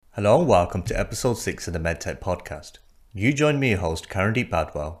Hello and welcome to episode 6 of the MedTech podcast. You join me, your host Karandeep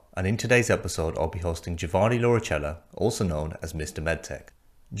Badwell, and in today's episode I'll be hosting Giovanni Lauricella, also known as Mr. MedTech.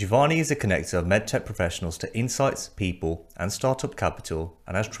 Giovanni is a connector of MedTech professionals to insights, people, and startup capital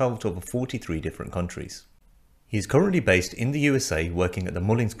and has travelled to over 43 different countries. He is currently based in the USA working at the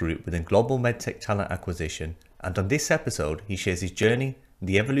Mullins Group within global MedTech talent acquisition, and on this episode he shares his journey,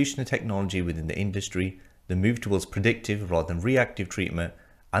 the evolution of technology within the industry, the move towards predictive rather than reactive treatment,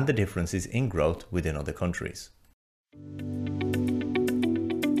 and the differences in growth within other countries.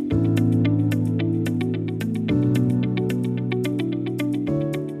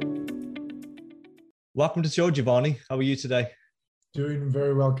 Welcome to the show, Giovanni. How are you today? Doing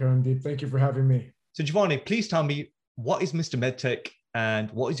very well, Karandeep. Thank you for having me. So Giovanni, please tell me, what is Mr. MedTech and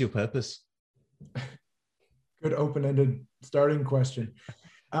what is your purpose? Good open-ended starting question.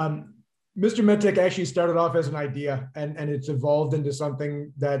 Mr. MedTech actually started off as an idea and it's evolved into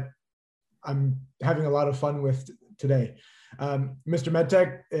something that I'm having a lot of fun with today. Mr.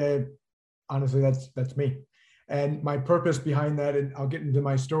 MedTech, honestly, that's me. And my purpose behind that, and I'll get into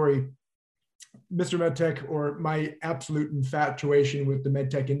my story, Mr. MedTech, or my absolute infatuation with the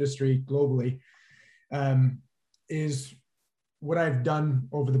MedTech industry globally, is what I've done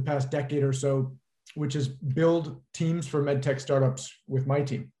over the past decade or so, which is build teams for MedTech startups with my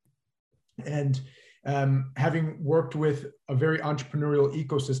team. And having worked with a very entrepreneurial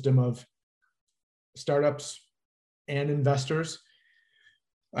ecosystem of startups and investors,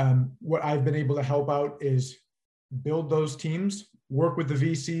 what I've been able to help out is build those teams, work with the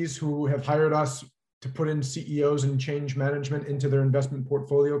VCs who have hired us to put in CEOs and change management into their investment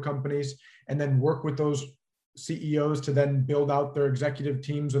portfolio companies, and then work with those CEOs to then build out their executive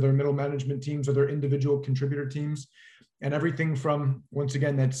teams or their middle management teams or their individual contributor teams. And everything from, once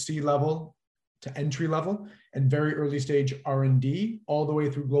again, that C-level to entry level and very early stage R&D all the way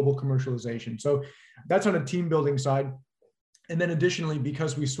through global commercialization. So that's on a team building side. And then additionally,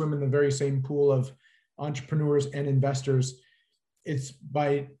 because we swim in the very same pool of entrepreneurs and investors, it's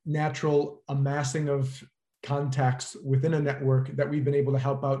by natural amassing of contacts within a network that we've been able to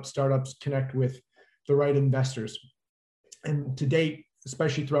help out startups connect with the right investors. And to date,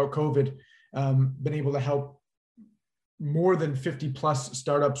 especially throughout COVID, been able to help more than 50 plus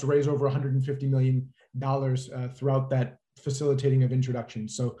startups raise over $150 million throughout that facilitating of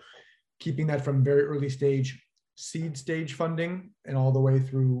introductions. So keeping that from very early stage, seed stage funding, and all the way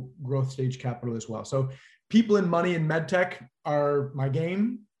through growth stage capital as well. So people and money in MedTech are my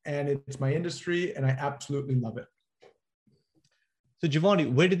game, and it's my industry, and I absolutely love it. So Giovanni,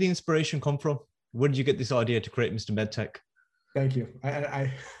 where did the inspiration come from? Where did you get this idea to create Mr. MedTech? Thank you.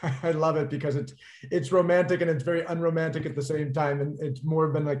 I love it because it's romantic and it's very unromantic at the same time. And it's more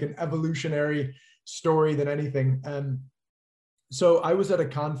been like an evolutionary story than anything. So I was at a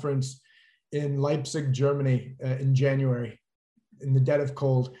conference in Leipzig, Germany in January, in the dead of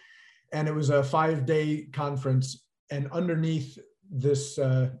cold. And it was a 5-day conference. And underneath this,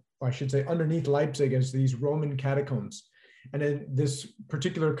 I should say underneath Leipzig is these Roman catacombs. And then this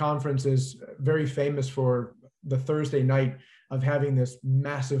particular conference is very famous for the Thursday night of having this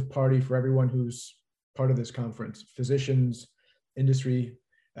massive party for everyone who's part of this conference, physicians, industry,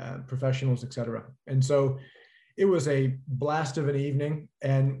 professionals, et cetera. And so it was a blast of an evening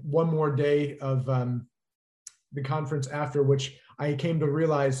and one more day of the conference after, which I came to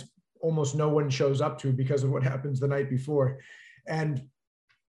realize almost no one shows up to because of what happens the night before. And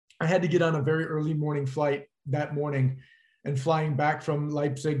I had to get on a very early morning flight that morning and flying back from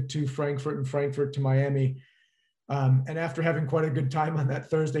Leipzig to Frankfurt and Frankfurt to Miami. And after having quite a good time on that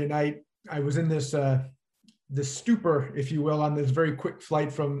Thursday night, I was in this stupor, if you will, on this very quick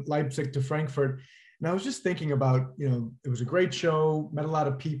flight from Leipzig to Frankfurt. And I was just thinking about, it was a great show, met a lot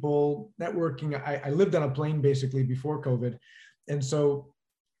of people, networking. I lived on a plane basically before COVID. And so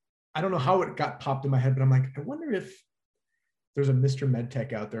I don't know how it got popped in my head, but I'm like, I wonder if there's a Mr.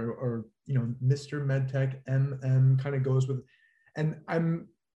 MedTech out there, or, Mr. MedTech, MM kind of goes with,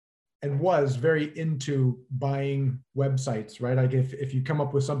 and was very into buying websites, right? Like if you come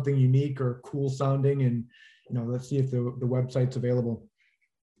up with something unique or cool sounding and, let's see if the website's available.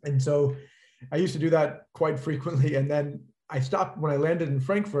 And so I used to do that quite frequently. And then I stopped when I landed in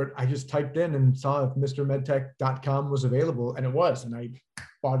Frankfurt, I just typed in and saw if mrmedtech.com was available, and it was, and I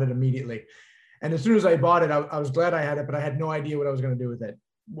bought it immediately. And as soon as I bought it, I was glad I had it, but I had no idea what I was going to do with it.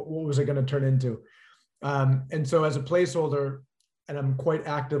 What was it going to turn into? And so as a placeholder, and I'm quite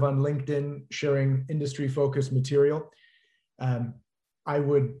active on LinkedIn sharing industry-focused material, I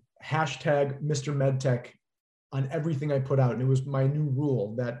would hashtag Mr. MedTech on everything I put out. And it was my new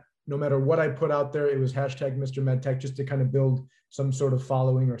rule that no matter what I put out there, it was hashtag Mr. MedTech, just to kind of build some sort of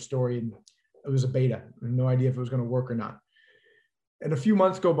following or story. And it was a beta. I had no idea if it was going to work or not. And a few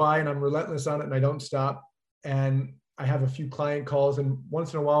months go by and I'm relentless on it and I don't stop. And I have a few client calls, and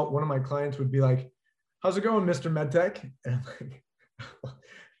once in a while, one of my clients would be like, "How's it going, Mr. MedTech?" And I'm like,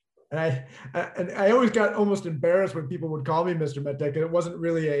 and I always got almost embarrassed when people would call me Mr. MedTech, and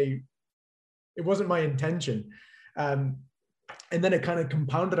it wasn't my intention. And then it kind of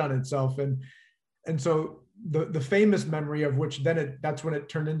compounded on itself. And so the famous memory of which then that's when it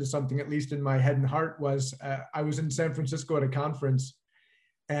turned into something, at least in my head and heart, was I was in San Francisco at a conference,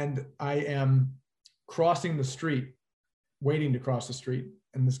 and I am crossing the street, waiting to cross the street.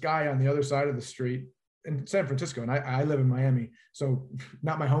 And this guy on the other side of the street in San Francisco, and I live in Miami, so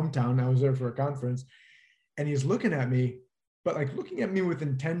not my hometown. I was there for a conference, and he's looking at me, but like looking at me with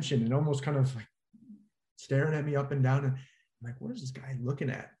intention and almost kind of like staring at me up and down. And I'm like, what is this guy looking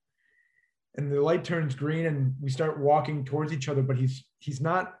at? And the light turns green and we start walking towards each other, but he's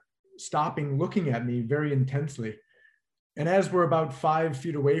not stopping looking at me very intensely. And as we're about 5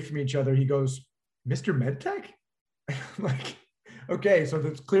 feet away from each other, he goes, "Mr. MedTech?" I'm like, okay, so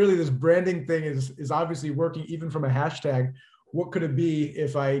that's clearly this branding thing is obviously working even from a hashtag. What could it be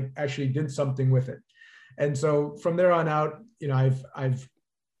if I actually did something with it? And so from there on out, you know, I've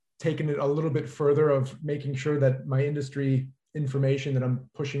taken it a little bit further of making sure that my industry information that I'm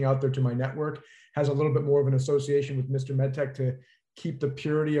pushing out there to my network has a little bit more of an association with Mr. MedTech, to keep the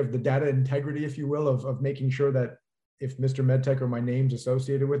purity of the data integrity, if you will, of making sure that if Mr. MedTech or my name's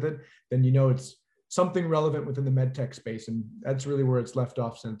associated with it, then you know it's something relevant within the medtech space. And that's really where it's left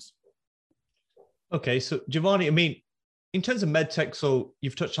off since. Okay, so Giovanni, I mean, in terms of medtech, so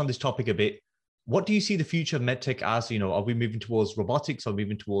you've touched on this topic a bit. What do you see the future of medtech as? You know, are we moving towards robotics? Are we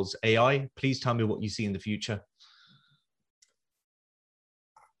moving towards AI? Please tell me what you see in the future.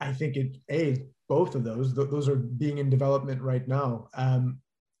 I think both of those are being in development right now.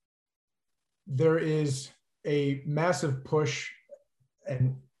 There is a massive push,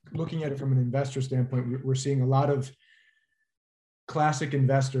 and looking at it from an investor standpoint, we're seeing a lot of classic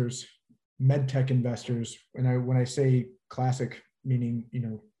investors, medtech investors. And when I say classic, meaning, you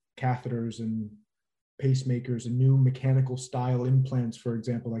know, catheters and pacemakers and new mechanical style implants, for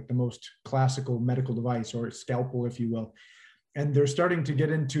example, like the most classical medical device, or scalpel, if you will. And they're starting to get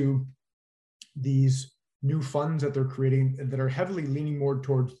into these new funds that they're creating that are heavily leaning more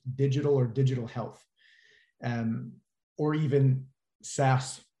towards digital or digital health, or even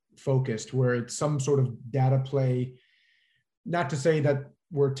SaaS focused, where it's some sort of data play. Not to say that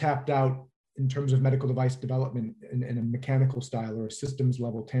we're tapped out in terms of medical device development in a mechanical style or a systems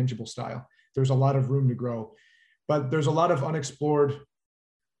level tangible style. There's a lot of room to grow, but there's a lot of unexplored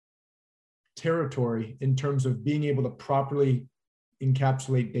territory in terms of being able to properly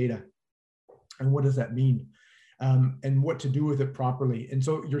encapsulate data. And what does that mean? And what to do with it properly. And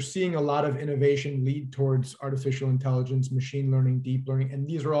so you're seeing a lot of innovation lead towards artificial intelligence, machine learning, deep learning, and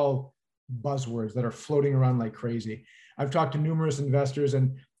these are all buzzwords that are floating around like crazy. I've talked to numerous investors,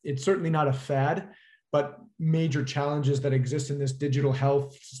 and it's certainly not a fad, but major challenges that exist in this digital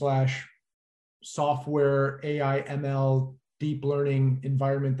health / software, AI, ML, deep learning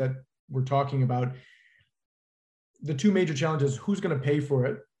environment that we're talking about. The two major challenges: who's going to pay for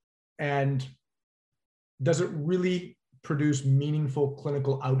it, and does it really produce meaningful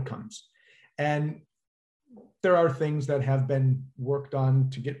clinical outcomes? And there are things that have been worked on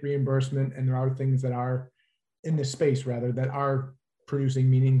to get reimbursement, and there are things that are in this space, rather, that are producing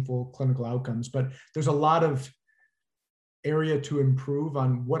meaningful clinical outcomes. But there's a lot of area to improve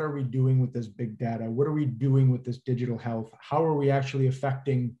on what are we doing with this big data? What are we doing with this digital health? How are we actually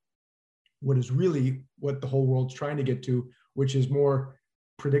affecting what is really what the whole world's trying to get to, which is more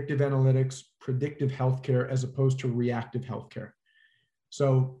predictive analytics, predictive healthcare, as opposed to reactive healthcare.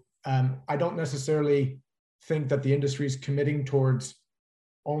 So I don't necessarily think that the industry is committing towards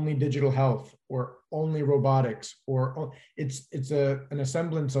only digital health or only robotics, or it's an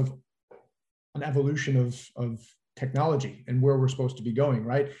assemblance of an evolution of technology and where we're supposed to be going,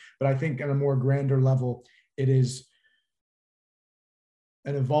 right? But I think on a more grander level, it is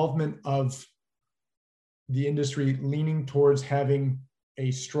an involvement of the industry leaning towards having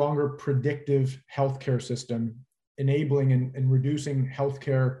a stronger predictive healthcare system, enabling and reducing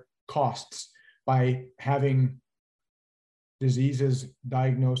healthcare costs by having diseases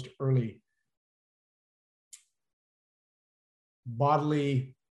diagnosed early,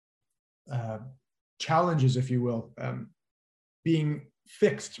 bodily challenges, if you will, being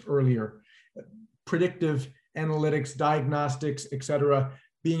fixed earlier, predictive analytics, diagnostics, et cetera,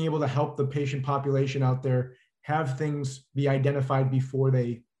 being able to help the patient population out there have things be identified before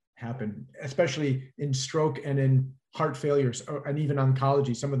they happen, especially in stroke and in heart failures, and even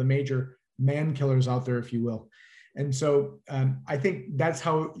oncology, some of the major man killers out there, if you will. And so I think that's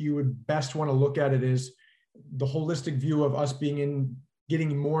how you would best want to look at it, is the holistic view of us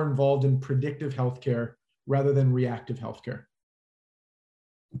getting more involved in predictive healthcare rather than reactive healthcare.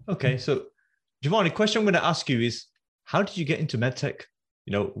 Okay, so Giovanni, the question I'm going to ask you is, how did you get into medtech?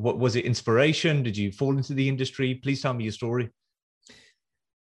 You know, what was it? Inspiration? Did you fall into the industry? Please tell me your story.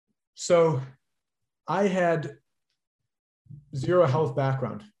 So I had zero health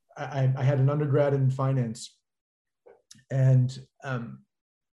background. I had an undergrad in finance, and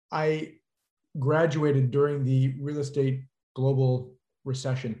I graduated during the real estate global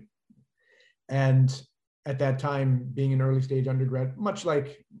recession. And at that time, being an early stage undergrad, much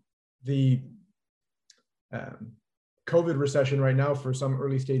like the COVID recession right now for some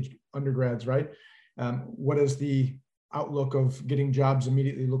early stage undergrads, right? What does the outlook of getting jobs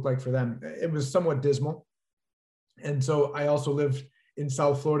immediately look like for them? It was somewhat dismal. And so I also lived in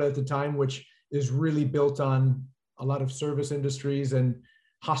South Florida at the time, which is really built on a lot of service industries and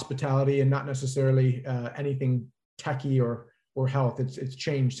hospitality, and not necessarily anything techie or health. It's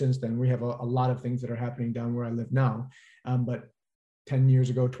changed since then. We have a lot of things that are happening down where I live now, but 10 years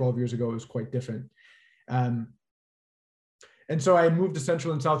ago, 12 years ago, it was quite different. And so I moved to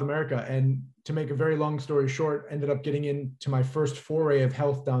Central and South America, and to make a very long story short, ended up getting into my first foray of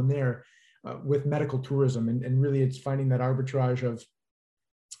health down there with medical tourism. And really it's finding that arbitrage of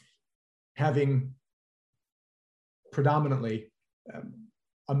having predominantly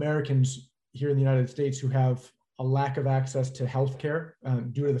Americans here in the United States who have a lack of access to healthcare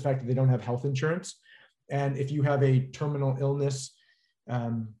due to the fact that they don't have health insurance. And if you have a terminal illness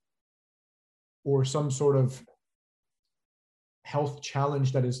or some sort of health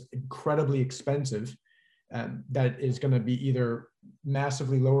challenge that is incredibly expensive, that is going to be either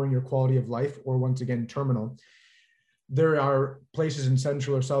massively lowering your quality of life or, once again, terminal. There are places in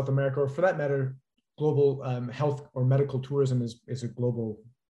Central or South America, or for that matter, global health or medical tourism is a global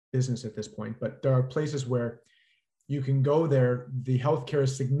business at this point, but there are places where you can go there. The healthcare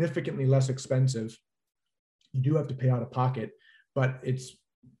is significantly less expensive. You do have to pay out of pocket, but it's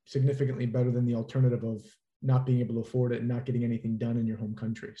significantly better than the alternative of not being able to afford it and not getting anything done in your home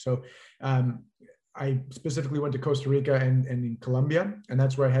country. So I specifically went to Costa Rica and in Colombia, and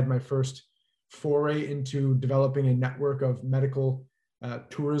that's where I had my first foray into developing a network of medical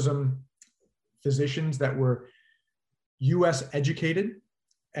tourism physicians that were US educated.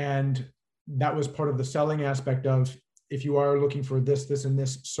 And that was part of the selling aspect of, if you are looking for this, and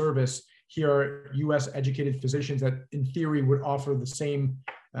this service, here are US educated physicians that in theory would offer the same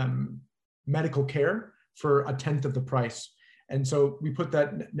medical care for a tenth of the price. And so we put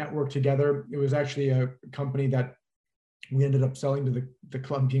that network together. It was actually a company that we ended up selling to the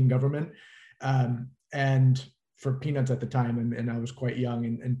Colombian government, and for peanuts at the time. And I was quite young,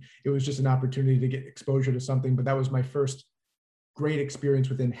 and it was just an opportunity to get exposure to something. But that was my first great experience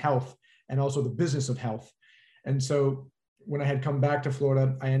within health and also the business of health. And so when I had come back to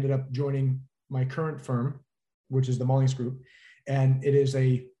Florida, I ended up joining my current firm, which is the Mullings Group. And it is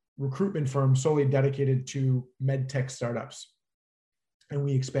a recruitment firm solely dedicated to medtech startups. And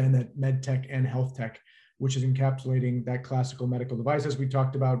we expand that medtech and health tech, which is encapsulating that classical medical devices we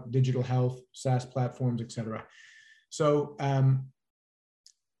talked about, digital health, SaaS platforms, et cetera. So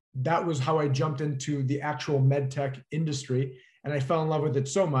that was how I jumped into the actual medtech industry. And I fell in love with it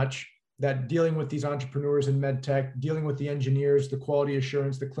so much that dealing with these entrepreneurs in medtech, dealing with the engineers, the quality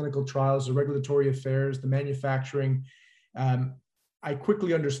assurance, the clinical trials, the regulatory affairs, the manufacturing, I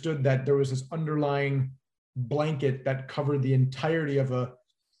quickly understood that there was this underlying blanket that covered the entirety of a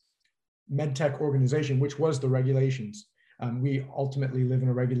medtech organization, which was the regulations. We ultimately live in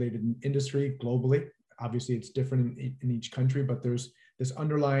a regulated industry globally. Obviously, it's different in each country, but there's this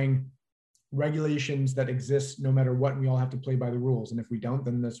underlying regulations that exist no matter what, and we all have to play by the rules. And if we don't,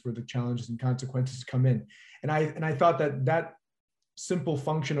 then that's where the challenges and consequences come in. And I thought that simple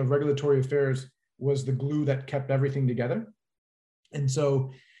function of regulatory affairs was the glue that kept everything together. And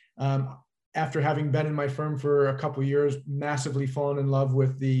so after having been in my firm for a couple of years, massively fallen in love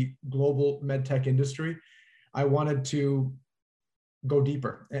with the global medtech industry, I wanted to go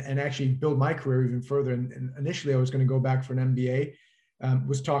deeper and actually build my career even further. And initially I was going to go back for an MBA,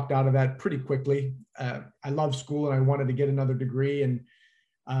 was talked out of that pretty quickly. I love school and I wanted to get another degree. And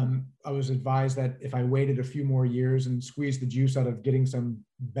I was advised that if I waited a few more years and squeezed the juice out of getting some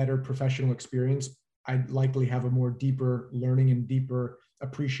better professional experience, I'd likely have a more deeper learning and deeper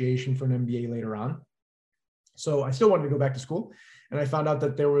appreciation for an MBA later on. So I still wanted to go back to school. And I found out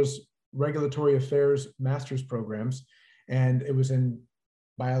that there was regulatory affairs master's programs, and it was in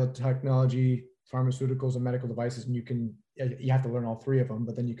biotechnology, pharmaceuticals, and medical devices, and you have to learn all three of them,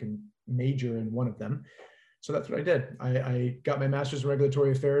 but then you can major in one of them. So that's what I did. I got my master's in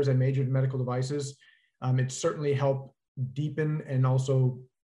regulatory affairs. I majored in medical devices. It certainly helped deepen and also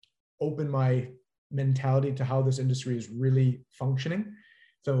open my mentality to how this industry is really functioning.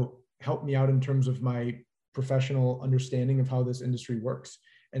 So helped me out in terms of my professional understanding of how this industry works,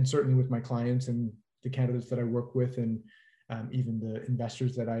 and certainly with my clients and the candidates that I work with, and even the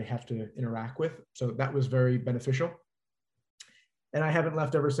investors that I have to interact with. So that was very beneficial. And I haven't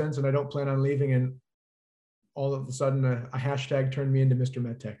left ever since, and I don't plan on leaving. And all of a sudden, a hashtag turned me into Mr.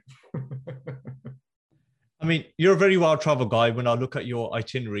 MedTech. I mean, you're a very well-traveled guy. When I look at your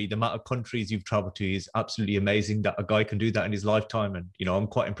itinerary, the amount of countries you've traveled to is absolutely amazing that a guy can do that in his lifetime. And, you know, I'm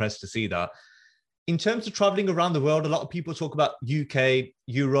quite impressed to see that. In terms of traveling around the world, a lot of people talk about UK,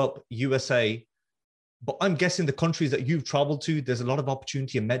 Europe, USA, but I'm guessing the countries that you've traveled to, there's a lot of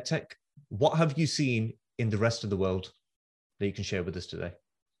opportunity in medtech. What have you seen in the rest of the world that you can share with us today?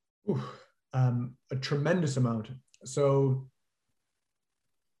 Ooh, a tremendous amount. So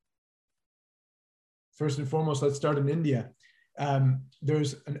first and foremost, let's start in India.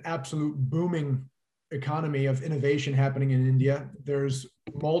 There's an absolute booming economy of innovation happening in India. There's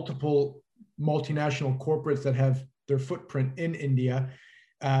multiple multinational corporates that have their footprint in India.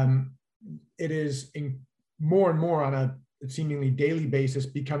 It is more and more on a seemingly daily basis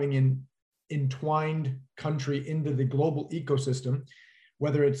becoming an entwined country into the global ecosystem,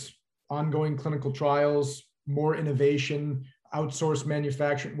 whether it's ongoing clinical trials, more innovation, outsourced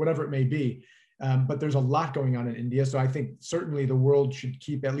manufacturing, whatever it may be. But there's a lot going on in India. So I think certainly the world should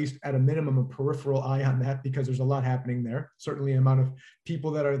keep, at least at a minimum, a peripheral eye on that, because there's a lot happening there. Certainly the amount of people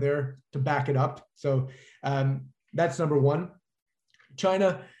that are there to back it up. So that's number one.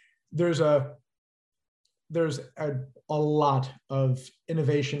 China, there's a lot of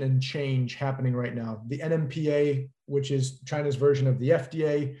innovation and change happening right now. The NMPA, which is China's version of the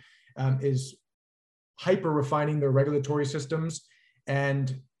FDA, is hyper refining their regulatory systems,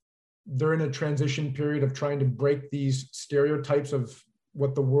 and they're in a transition period of trying to break these stereotypes of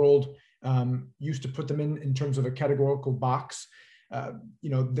what the world used to put them in terms of a categorical box.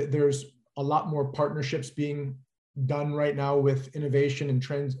 There's a lot more partnerships being done right now with innovation and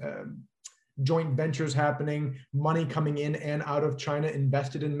joint ventures happening, money coming in and out of China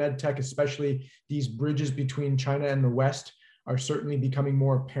invested in medtech, especially these bridges between China and the West are certainly becoming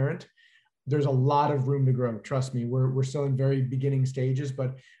more apparent. There's a lot of room to grow. Trust me, we're still in very beginning stages,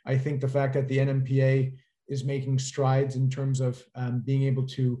 but I think the fact that the NMPA is making strides in terms of being able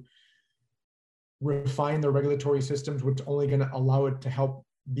to refine their regulatory systems, which is only going to allow it to help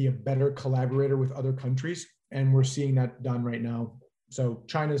be a better collaborator with other countries. And we're seeing that done right now. So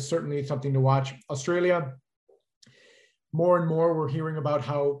China is certainly something to watch. Australia, more and more, we're hearing about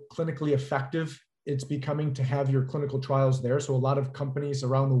how clinically effective it's becoming to have your clinical trials there. So a lot of companies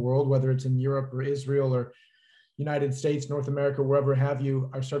around the world, whether it's in Europe or Israel or United States, North America, wherever have you,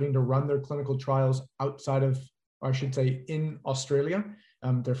 are starting to run their clinical trials outside of, or I should say, in Australia.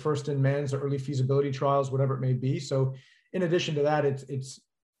 Their first in man's or early feasibility trials, whatever it may be. So in addition to that, it's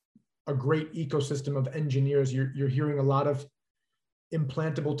a great ecosystem of engineers. You're hearing a lot of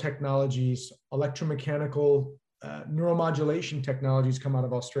implantable technologies, electromechanical, neuromodulation technologies come out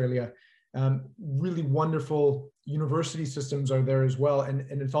of Australia. Really wonderful university systems are there as well. And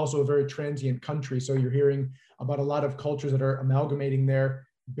it's also a very transient country. So you're hearing about a lot of cultures that are amalgamating there,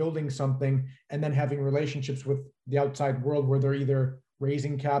 building something, and then having relationships with the outside world where they're either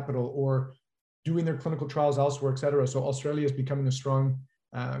raising capital or doing their clinical trials elsewhere, et cetera. So Australia is becoming a strong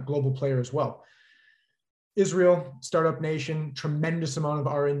global player as well. Israel, startup nation, tremendous amount of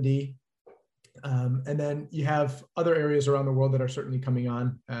R&D. And then you have other areas around the world that are certainly coming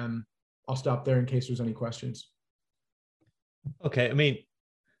on. I'll stop there in case there's any questions. Okay. I mean,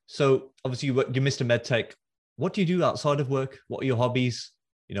 so obviously you're Mr. MedTech. What do you do outside of work? What are your hobbies?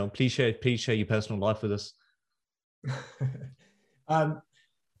 You know, please share your personal life with us.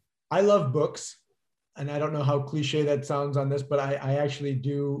 I love books, and I don't know how cliche that sounds on this, but I actually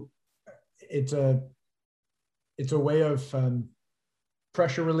do. It's a way of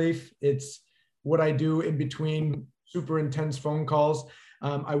pressure relief. It's what I do in between super intense phone calls.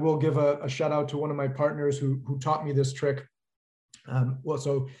 I will give a shout out to one of my partners who taught me this trick.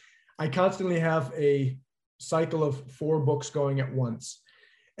 So I constantly have a cycle of 4 books going at once.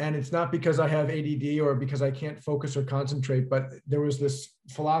 And it's not because I have ADD or because I can't focus or concentrate, but there was this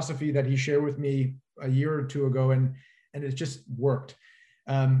philosophy that he shared with me a year or 2 ago, and it just worked.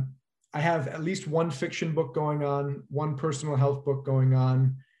 I have at least 1 fiction book going on, 1 personal health book going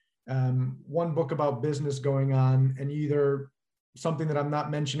on, 1 book about business going on, and either something that I'm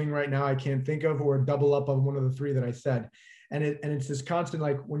not mentioning right now, I can't think of, or double up on one of the three that I said. And it's this constant,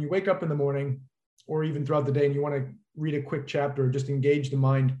 like when you wake up in the morning or even throughout the day and you want to read a quick chapter or just engage the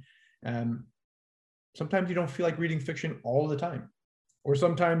mind. Sometimes you don't feel like reading fiction all the time, or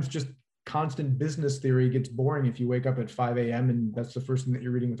sometimes just constant business theory gets boring if you wake up at 5 a.m. and that's the first thing that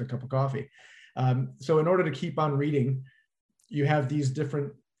you're reading with a cup of coffee. So in order to keep on reading, you have these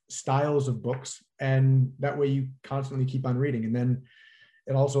different styles of books, and that way you constantly keep on reading. And then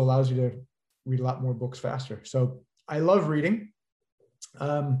it also allows you to read a lot more books faster. So I love reading.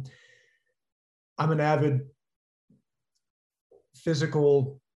 I'm an avid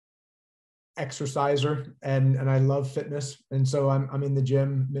physical exerciser, and I love fitness. And so I'm in the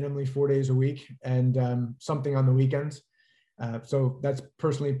gym minimally 4 days a week, and something on the weekends. So that's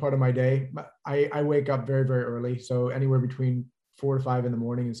personally part of my day. I wake up very, very early. So anywhere between 4 to 5 in the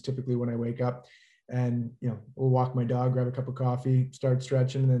morning is typically when I wake up, and, you know, we'll walk my dog, grab a cup of coffee, start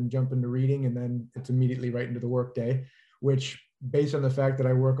stretching, and then jump into reading. And then it's immediately right into the work day, which, based on the fact that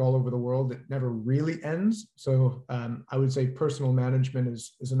I work all over the world, it never really ends. So I would say personal management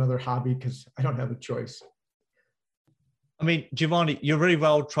is another hobby because I don't have a choice. I mean, Giovanni, you're a very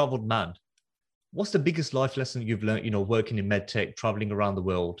well-traveled man. What's the biggest life lesson you've learned, you know, working in medtech, traveling around the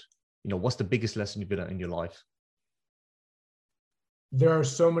world? You know, what's the biggest lesson you've learned in your life? There are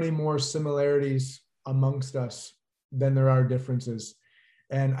so many more similarities amongst us than there are differences.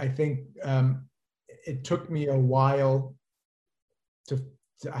 And I think it took me a while to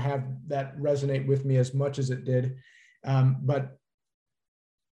have that resonate with me as much as it did. But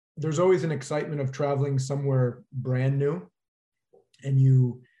there's always an excitement of traveling somewhere brand new, and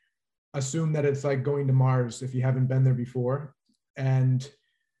you assume that it's like going to Mars if you haven't been there before. And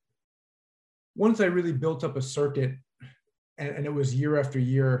once I really built up a circuit, and it was year after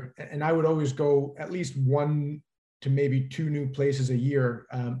year, and I would always go at least 1 to maybe 2 new places a year.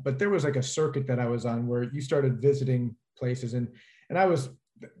 But there was like a circuit that I was on where you started visiting places, and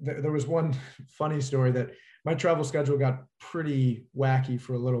there was one funny story that my travel schedule got pretty wacky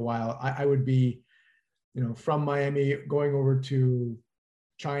for a little while. I would be, you know, from Miami going over to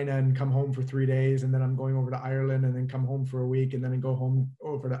China and come home for 3 days, and then I'm going over to Ireland and then come home for a week, and then I go home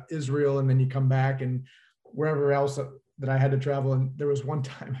over to Israel, and then you come back and wherever else that I had to travel. And there was one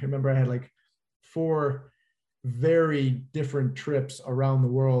time I remember I had like 4 very different trips around the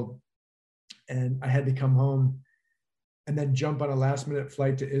world, and I had to come home and then jump on a last minute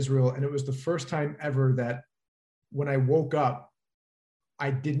flight to Israel. And it was the first time ever that when I woke up, I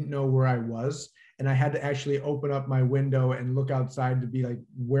didn't know where I was. And I had to actually open up my window and look outside to be like,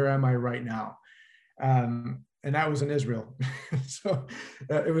 where am I right now? And that was in Israel. So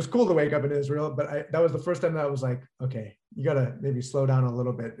it was cool to wake up in Israel, but that was the first time that I was like, okay, you got to maybe slow down a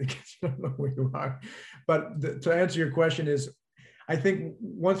little bit because you don't know where you are. But to answer your question is, I think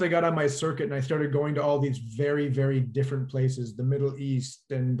once I got on my circuit and I started going to all these very, very different places, the Middle East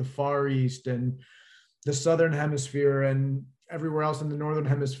and the Far East and the Southern Hemisphere and everywhere else in the Northern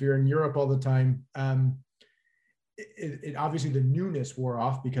Hemisphere and Europe all the time, it obviously the newness wore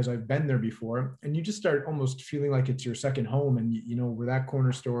off because I've been there before, and you just start almost feeling like it's your second home, and you know where that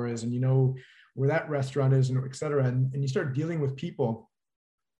corner store is, and you know where that restaurant is, and et cetera. And you start dealing with people,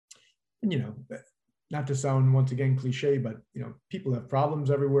 and, you know, not to sound once again cliche, but, you know, people have problems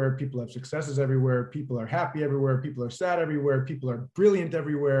everywhere. People have successes everywhere. People are happy everywhere. People are sad everywhere. People are brilliant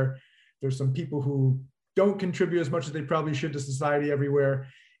everywhere. There's some people who don't contribute as much as they probably should to society everywhere.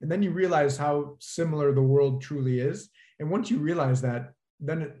 And then you realize how similar the world truly is. And once you realize that,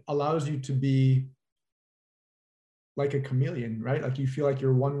 then it allows you to be like a chameleon, right? Like you feel like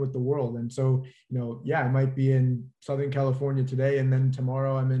you're one with the world. And so, you know, yeah, I might be in Southern California today, and then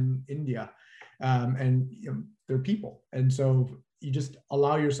tomorrow I'm in India. And, you know, they're people. And so you just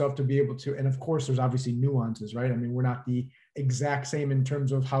allow yourself to be able to, and of course, there's obviously nuances, right? I mean, we're not the exact same in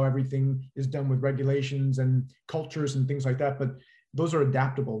terms of how everything is done with regulations and cultures and things like that, but those are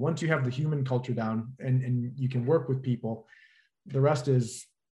adaptable. Once you have the human culture down and you can work with people, the rest is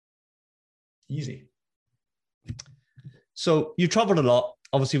easy. So you traveled a lot.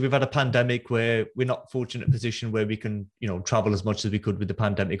 Obviously, we've had a pandemic where we're not fortunate position where we can, you know, travel as much as we could with the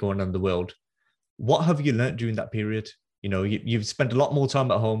pandemic going on in the world. What have you learned during that period? You know, you've spent a lot more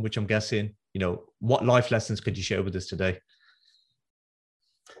time at home, which I'm guessing, you know, what life lessons could you share with us today?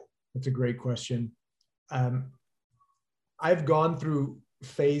 That's a great question. I've gone through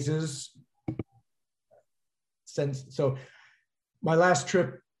phases since, so my last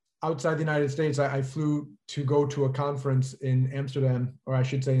trip outside the United States, I flew to go to a conference in Amsterdam, or I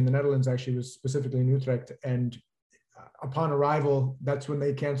should say in the Netherlands, actually, was specifically in Utrecht. And upon arrival, that's when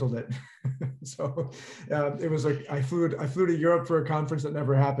they canceled it. So it was like I flew to Europe for a conference that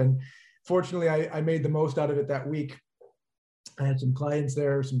never happened. Fortunately, I made the most out of it that week. I had some clients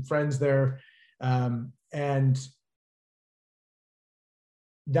there, some friends there, and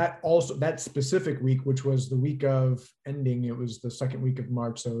that specific week, which was the week of ending, it was the second week of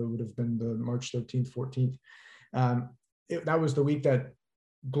March, so it would have been the March 13th, 14th. That was the week that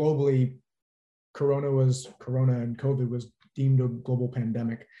globally Corona and COVID was deemed a global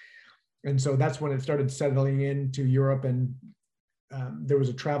pandemic. And so that's when it started settling into Europe, and there was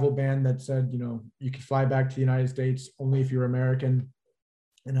a travel ban that said, you could fly back to the United States only if you're American.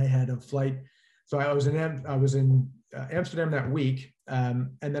 And I had a flight. So I was in Amsterdam that week.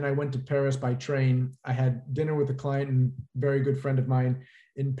 And then I went to Paris by train. I had dinner with a client and very good friend of mine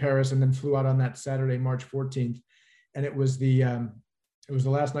in Paris, and then flew out on that Saturday, March 14th. And it was the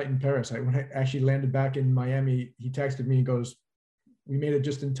last night in Paris. When I actually landed back in Miami, he texted me and goes, "We made it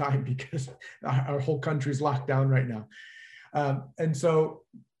just in time because our whole country's locked down right now." And so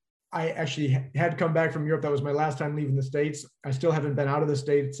I actually had come back from Europe. That was my last time leaving the States. I still haven't been out of the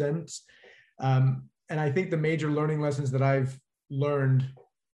States since. And I think the major learning lessons that I've learned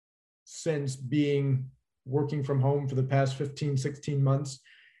since working from home for the past 15, 16 months,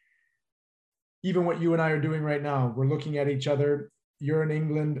 even what you and I are doing right now, we're looking at each other. You're in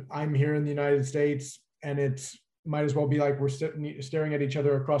England, I'm here in the United States, and it's might as well be like we're staring at each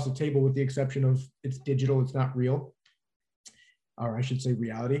other across the table, with the exception of it's digital, it's not real, or I should say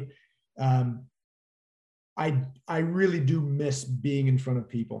reality. I really do miss being in front of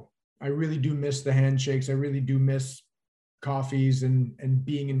people. I really do miss the handshakes. I really do miss coffees and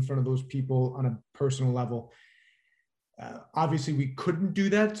being in front of those people on a personal level. Obviously, we couldn't do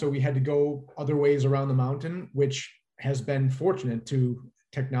that, so we had to go other ways around the mountain, which has been fortunate to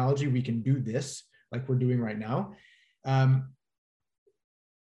technology. We can do this like we're doing right now.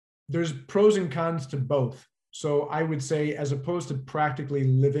 There's pros and cons to both. So I would say, as opposed to practically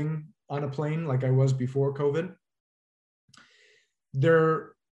living on a plane like I was before COVID,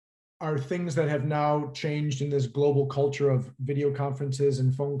 there are things that have now changed in this global culture of video conferences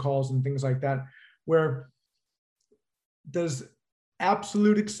and phone calls and things like that, where does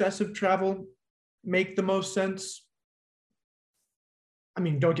absolute excessive travel make the most sense? I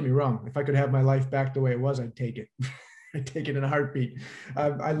mean, don't get me wrong. If I could have my life back the way it was, I'd take it. I'd take it in a heartbeat.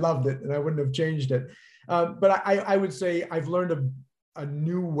 I loved it, and I wouldn't have changed it. But I would say I've learned a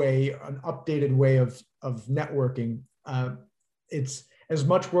new way, an updated way of networking. It's as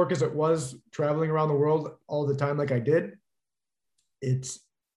much work as it was traveling around the world all the time like I did. It's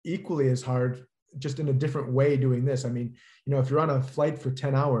equally as hard, just in a different way doing this. I mean, if you're on a flight for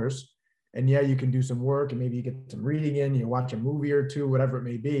 10 hours, and yeah, you can do some work and maybe you get some reading in, you watch a movie or two, whatever it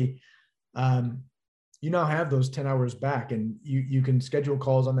may be. You now have those 10 hours back, and you can schedule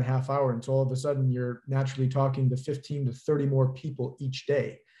calls on the half hour. And so all of a sudden you're naturally talking to 15 to 30 more people each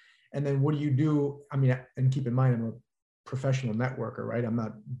day. And then what do you do? I mean, and keep in mind, I'm a professional networker, right? I'm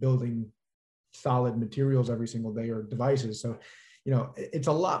not building solid materials every single day or devices. So, it's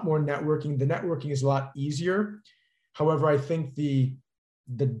a lot more networking. The networking is a lot easier. However, I think the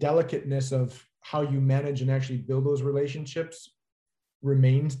delicateness of how you manage and actually build those relationships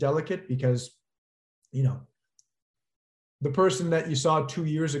remains delicate, because the person that you saw 2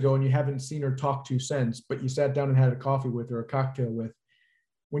 years ago and you haven't seen or talked to since, but you sat down and had a coffee with or a cocktail with,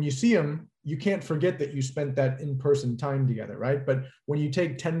 when you see them, you can't forget that you spent that in-person time together, right? But when you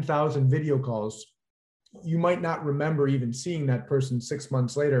take 10,000 video calls, you might not remember even seeing that person 6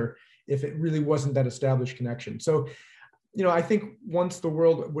 months later if it really wasn't that established connection. So, I think once the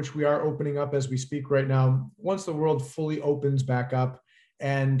world, which we are opening up as we speak right now, once the world fully opens back up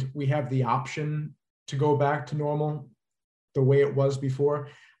and we have the option to go back to normal the way it was before,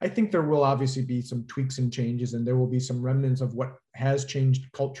 I think there will obviously be some tweaks and changes, and there will be some remnants of what has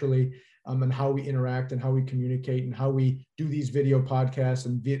changed culturally, and how we interact and how we communicate and how we do these video podcasts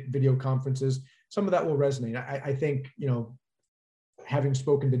and video conferences. Some of that will resonate. I think, having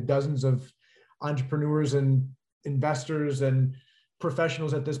spoken to dozens of entrepreneurs and investors and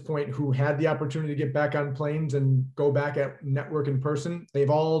professionals at this point who had the opportunity to get back on planes and go back at network in person,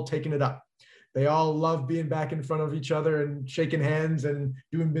 they've all taken it up. They all love being back in front of each other and shaking hands and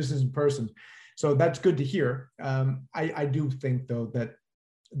doing business in person. So that's good to hear. I do think, though, that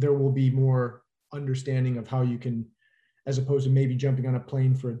there will be more understanding of how you can, as opposed to maybe jumping on a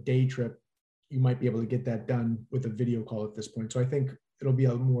plane for a day trip, you might be able to get that done with a video call at this point. So I think it'll be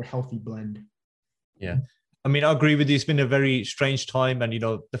a more healthy blend. Yeah. I mean, I agree with you. It's been a very strange time. And,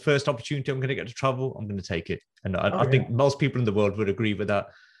 the first opportunity I'm going to get to travel, I'm going to take it. And I think most people in the world would agree with that.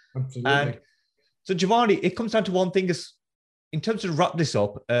 Absolutely. And So Giovanni, it comes down to one thing is, in terms of wrap this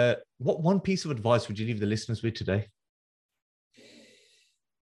up, what one piece of advice would you leave the listeners with today?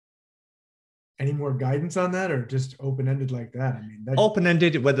 Any more guidance on that, or just open-ended like that? I mean,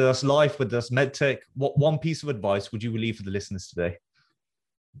 open-ended, whether that's life, whether that's medtech, what one piece of advice would you leave for the listeners today?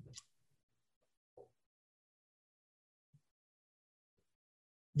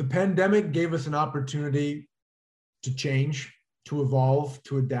 The pandemic gave us an opportunity to change, to evolve,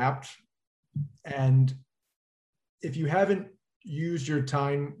 to adapt. And if you haven't used your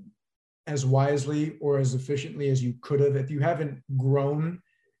time as wisely or as efficiently as you could have, if you haven't grown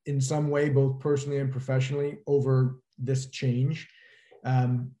in some way, both personally and professionally, over this change,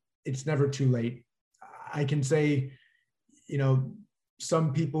 it's never too late. I can say,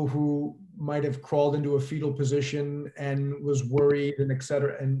 some people who might have crawled into a fetal position and was worried and et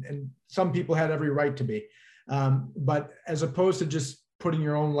cetera, and some people had every right to be. But as opposed to just putting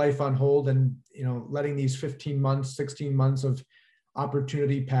your own life on hold and, letting these 15 months, 16 months of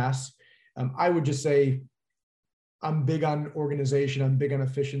opportunity pass, I would just say, I'm big on organization, I'm big on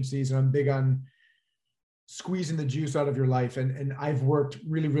efficiencies, and I'm big on squeezing the juice out of your life. And I've worked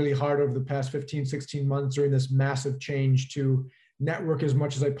really, really hard over the past 15, 16 months during this massive change to network as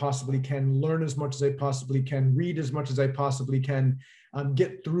much as I possibly can, learn as much as I possibly can, read as much as I possibly can,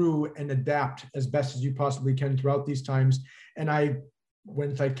 get through and adapt as best as you possibly can throughout these times. And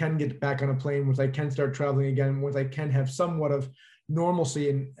once I can get back on a plane, once I can start traveling again, once I can have somewhat of normalcy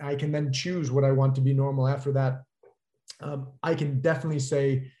and I can then choose what I want to be normal after that, I can definitely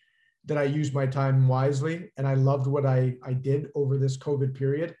say that I used my time wisely and I loved what I did over this COVID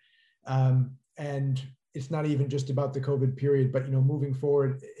period. And it's not even just about the COVID period, but, moving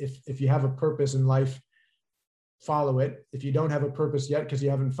forward, if you have a purpose in life, follow it. If you don't have a purpose yet because you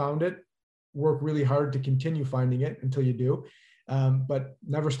haven't found it, work really hard to continue finding it until you do. But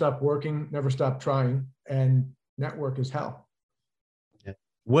never stop working, never stop trying, and network is hell. Yeah.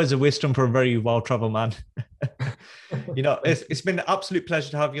 Words of wisdom for a very well-traveled man. It's been an absolute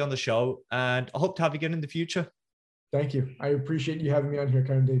pleasure to have you on the show, and I hope to have you again in the future. Thank you. I appreciate you having me on here,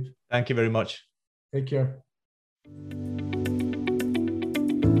 Karandeep. Thank you very much. Take care.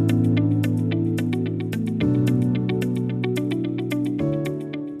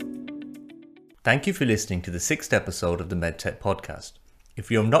 Thank you for listening to the 6th episode of the MedTech podcast.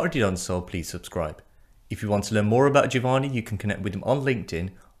 If you have not already done so, please subscribe. If you want to learn more about Giovanni, you can connect with him on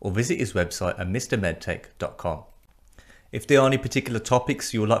LinkedIn or visit his website at mrmedtech.com. If there are any particular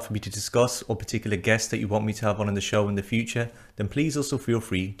topics you would like for me to discuss or particular guests that you want me to have on the show in the future, then please also feel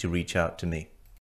free to reach out to me.